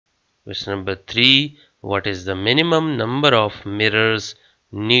Question number 3. What is the minimum number of mirrors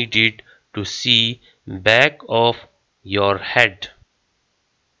needed to see back of your head?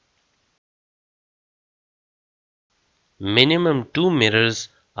 Minimum 2 mirrors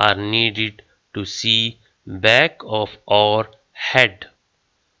are needed to see back of our head.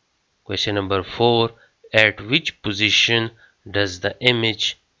 Question number 4. At which position does the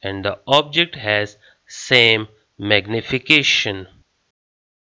image and the object has same magnification?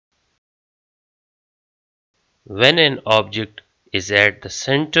 When an object is at the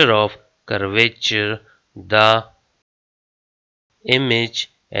center of curvature, the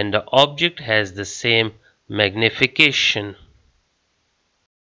image and the object has the same magnification.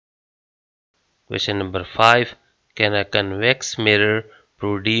 Question number 5. Can a convex mirror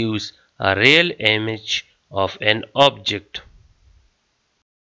produce a real image of an object?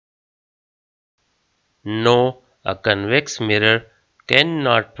 No, a convex mirror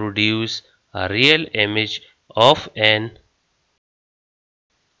cannot produce a real image of an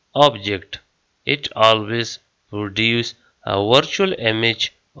object. It always produces a virtual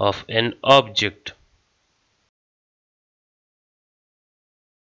image of an object.